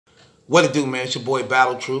What it do, man? It's your boy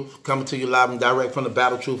Battle Truth coming to you live and direct from the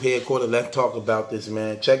Battle Truth headquarters. Let's talk about this,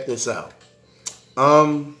 man. Check this out.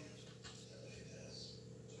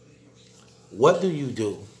 What do you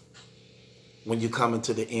do when you coming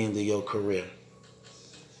to the end of your career?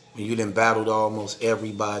 When you done battled almost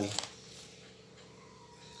everybody,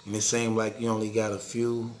 and it seemed like you only got a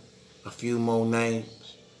few more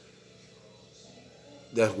names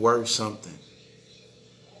that's worth something,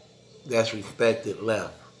 that's respected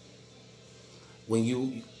left. When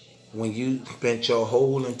you spent your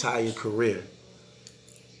whole entire career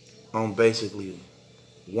on basically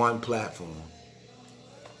one platform,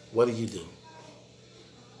 what do?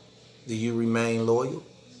 Do you remain loyal?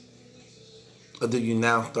 Or do you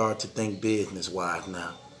now start to think business-wise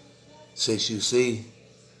now? Since you see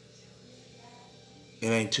it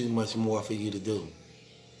ain't too much more for you to do.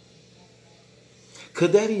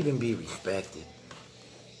 Could that even be respected?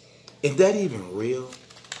 Is that even real?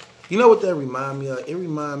 You know what that remind me of? It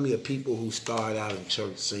remind me of people who start out in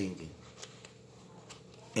church singing.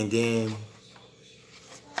 And then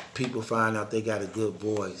people find out they got a good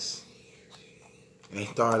voice. And they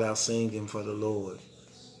start out singing for the Lord.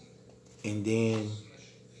 And then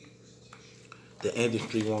the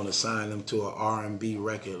industry want to sign them to an R&B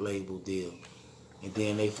record label deal. And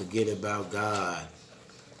then they forget about God.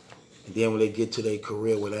 And then when they get to their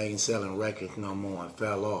career where they ain't selling records no more and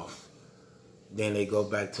fell off, then they go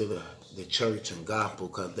back to the church and gospel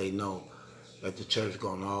because they know that the church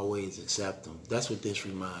gonna always accept them. That's what this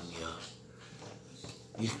remind me of.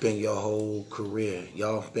 You spend your whole career,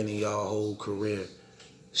 y'all spending your whole career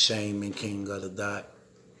shaming King of the Dot,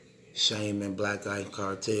 shaming Black Ice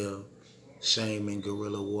Cartel, shaming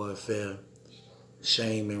Guerrilla Warfare,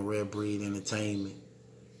 shaming Red Breed Entertainment,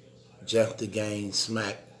 Jeff the Game,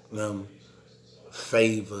 Smack them,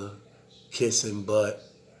 Favor, kissing butt,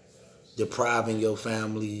 depriving your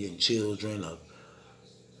family and children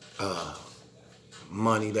of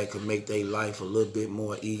money that could make their life a little bit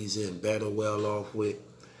more easy and better well off with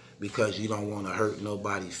because you don't want to hurt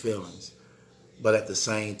nobody's feelings. But at the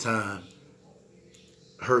same time,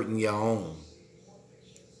 hurting your own.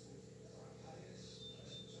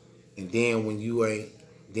 And then when you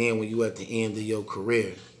at the end of your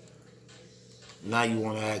career, now you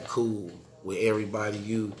want to act cool with everybody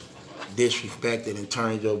you disrespected and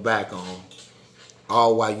turned your back on,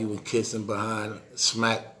 all while you were kissing behind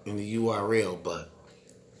Smack in the URL butt.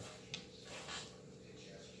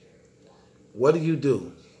 What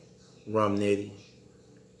do? Rum Nitty,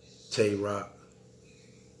 Tay Rock,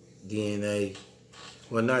 DNA,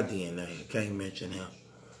 well not DNA, I can't mention him.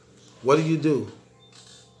 What do?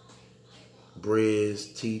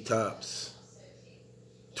 Briz, T-Tops,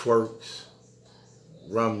 Twerks,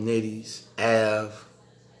 Rum Nitties, Av.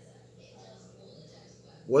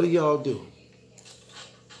 What do y'all do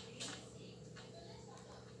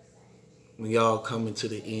when y'all coming to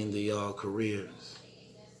the end of y'all careers?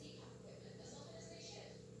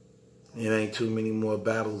 It ain't too many more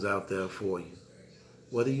battles out there for you.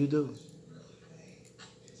 What do?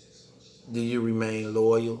 Do you remain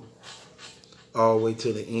loyal all the way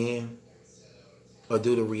to the end? Or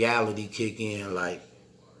do the reality kick in like,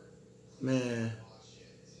 man,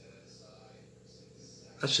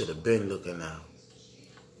 I should have been looking out.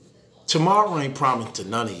 Tomorrow ain't promised to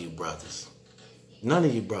none of you brothers. None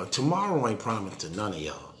of you brothers. Tomorrow ain't promised to none of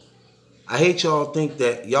y'all. I hate y'all think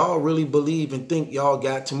that y'all really believe and think y'all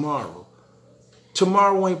got tomorrow.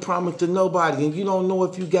 Tomorrow ain't promised to nobody, and you don't know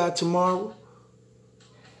if you got tomorrow.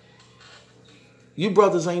 You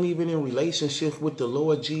brothers ain't even in relationship with the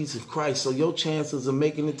Lord Jesus Christ, so your chances of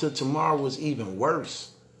making it to tomorrow is even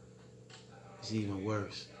worse. It's even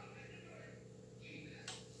worse.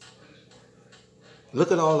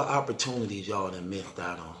 Look at all the opportunities y'all done missed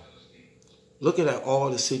out on. Look at all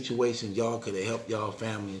the situations y'all could have helped y'all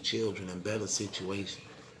family and children in better situations.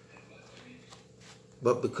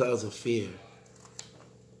 But because of fear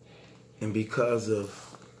and because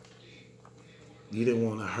of you didn't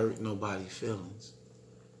want to hurt nobody's feelings,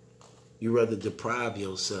 you rather deprive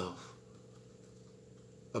yourself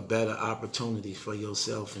of better opportunities for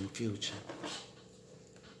yourself in the future.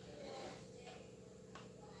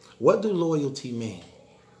 What do loyalty mean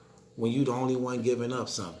when you the only one giving up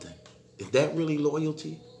something? Is that really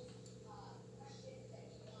loyalty?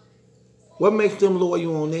 What makes them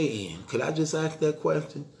loyal on their end? Could I just ask that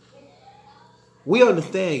question? We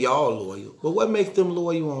understand y'all loyal, but what makes them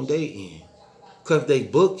loyal on their end? Because they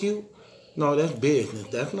book you? No, that's business.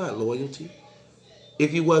 That's not loyalty.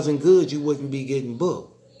 If you wasn't good, you wouldn't be getting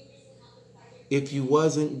booked. If you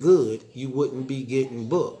wasn't good, you wouldn't be getting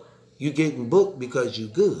booked. You getting booked because you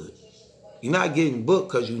good. You're not getting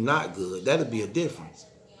booked because you're not good. That'd be a difference.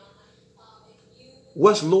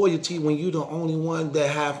 What's loyalty when you're the only one that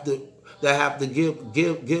have to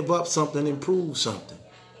give up something and prove something?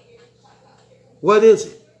 What is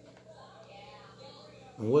it?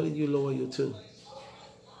 And what are you loyal to?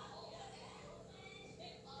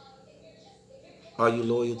 Are you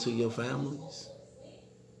loyal to your families?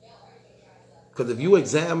 Because if you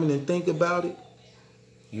examine and think about it,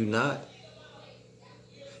 you're not.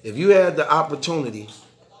 If you had the opportunity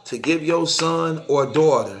to give your son or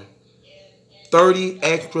daughter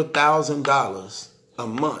 $30,000 a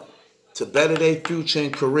month to better their future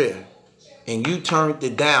and career, and you turned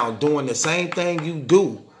it down doing the same thing you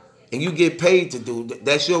do, and you get paid to do,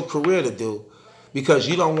 that's your career to do, because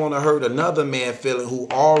you don't want to hurt another man feeling who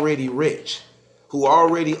already rich, who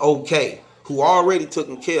already okay, who already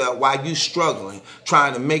taken care of while you struggling,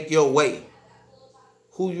 trying to make your way.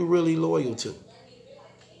 Who you really loyal to?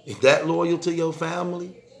 Is that loyal to your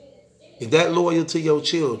family? Is that loyal to your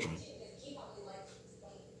children?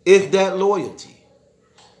 Is that loyalty?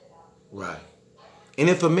 Right. And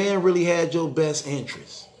if a man really had your best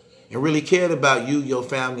interest and really cared about you, your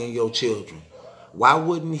family, and your children, why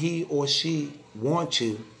wouldn't he or she want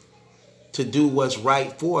you to do what's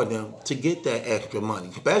right for them to get that extra money?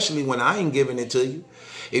 Especially when I ain't giving it to you.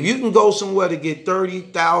 If you can go somewhere to get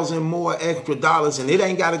 30,000 more extra dollars and it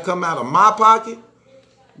ain't got to come out of my pocket,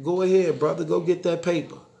 go ahead, brother. Go get that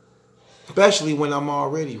paper. Especially when I'm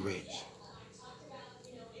already rich.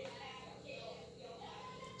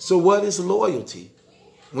 So what is loyalty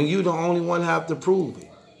when you the only one have to prove it?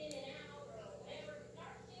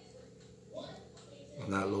 It's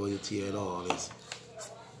not loyalty at all, is it?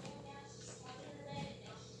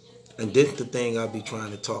 And this the thing I be trying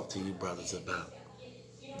to talk to you brothers about.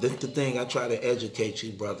 This the thing I try to educate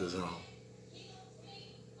you brothers on.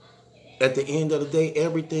 At the end of the day,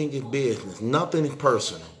 everything is business. Nothing is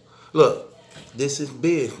personal. Look, this is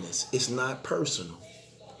business. It's not personal.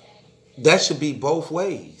 That should be both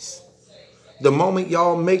ways. The moment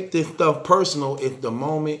y'all make this stuff personal is the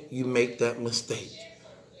moment you make that mistake.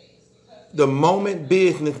 The moment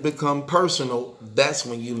business become personal, that's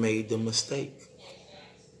when you made the mistake.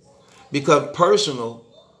 Because personal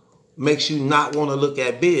makes you not want to look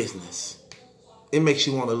at business. It makes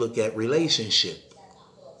you want to look at relationship,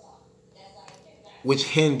 which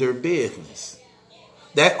hinder business.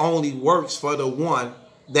 That only works for the one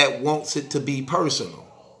that wants it to be personal.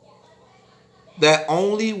 That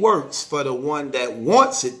only works for the one that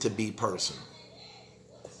wants it to be personal.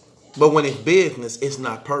 But when it's business, it's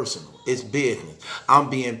not personal. It's business. I'm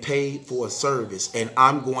being paid for a service, and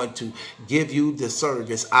I'm going to give you the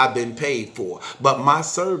service I've been paid for. But my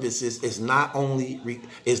services is not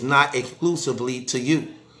exclusively to you,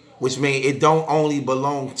 which means it don't only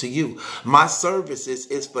belong to you. My services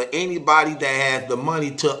is for anybody that has the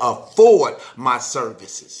money to afford my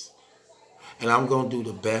services. And I'm going to do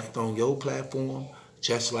the best on your platform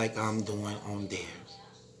just like I'm doing on theirs.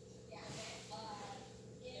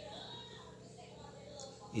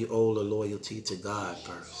 You owe the loyalty to God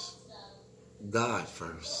first. God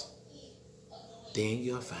first. Then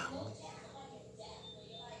your family.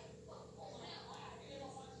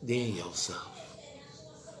 Then yourself.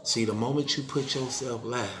 See, the moment you put yourself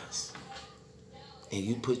last, and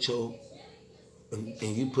you put yourself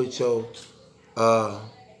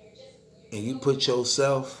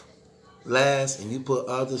last, and you put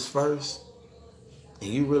others first, and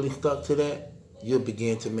you really stuck to that, you'll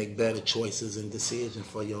begin to make better choices and decisions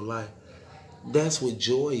for your life. That's what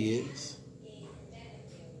joy is.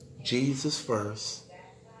 Jesus first,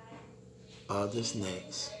 others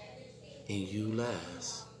next, and you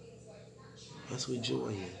last. That's what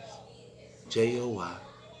joy is. J-O-Y.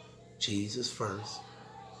 Jesus first,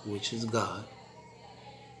 which is God.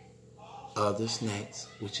 Others next,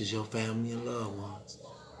 which is your family and loved ones.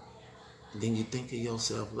 And then you think of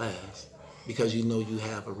yourself last because you know you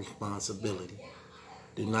have a responsibility.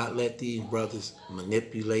 Do not let these brothers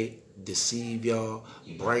manipulate, deceive y'all,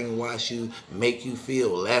 brainwash you, make you feel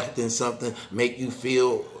left in something, make you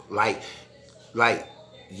feel like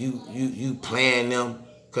you playing them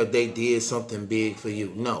because they did something big for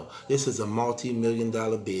you. No, this is a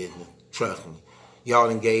multi-million-dollar business. Trust me. Y'all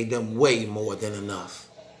done gave them way more than enough.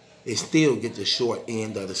 They still get the short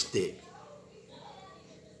end of the stick.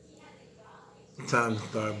 It's time to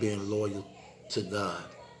start being loyal to God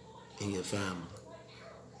and your family.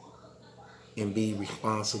 And be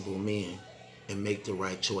responsible men and make the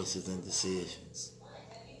right choices and decisions.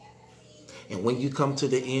 And when you come to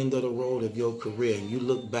the end of the road of your career and you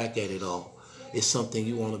look back at it all, it's something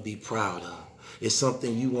you want to be proud of. It's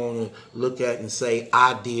something you want to look at and say,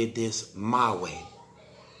 I did this my way.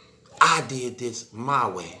 I did this my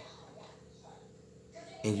way.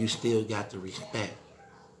 and you still got the respect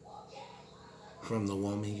from the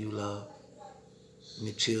woman you love and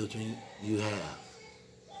the children you have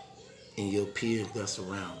and your peers that's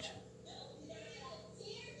around you.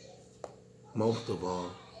 Most of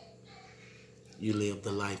all, you live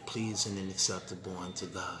the life pleasing and acceptable unto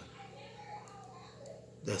God.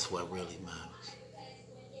 That's what really matters.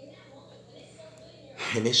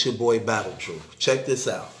 And it's your boy Battle Truth. Check this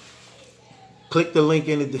out. Click the link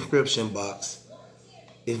in the description box.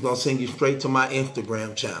 It's going to send you straight to my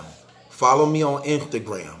Instagram channel. Follow me on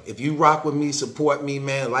Instagram. If you rock with me, support me,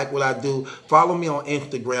 man, like what I do, follow me on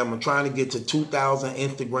Instagram. I'm trying to get to 2,000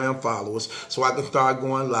 Instagram followers so I can start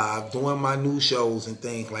going live, doing my new shows and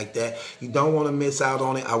things like that. You don't want to miss out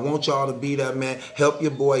on it. I want y'all to be there, man. Help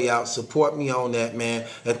your boy out. Support me on that, man.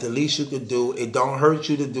 That's the least you could do. It don't hurt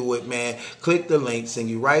you to do it, man. Click the link,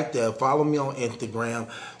 send you right there. Follow me on Instagram.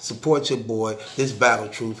 Support your boy. This Battle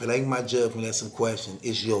Truth. It ain't my judgment. That's some question.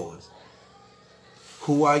 It's yours.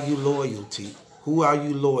 Who are you loyal to? Who are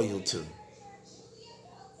you loyal to?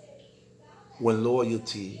 When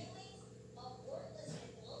loyalty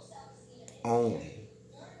only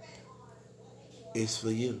is for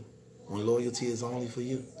you. When loyalty is only for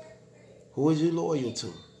you. Who is you loyal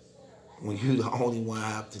to? When you the only one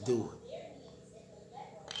have to do it.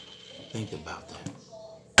 Think about that.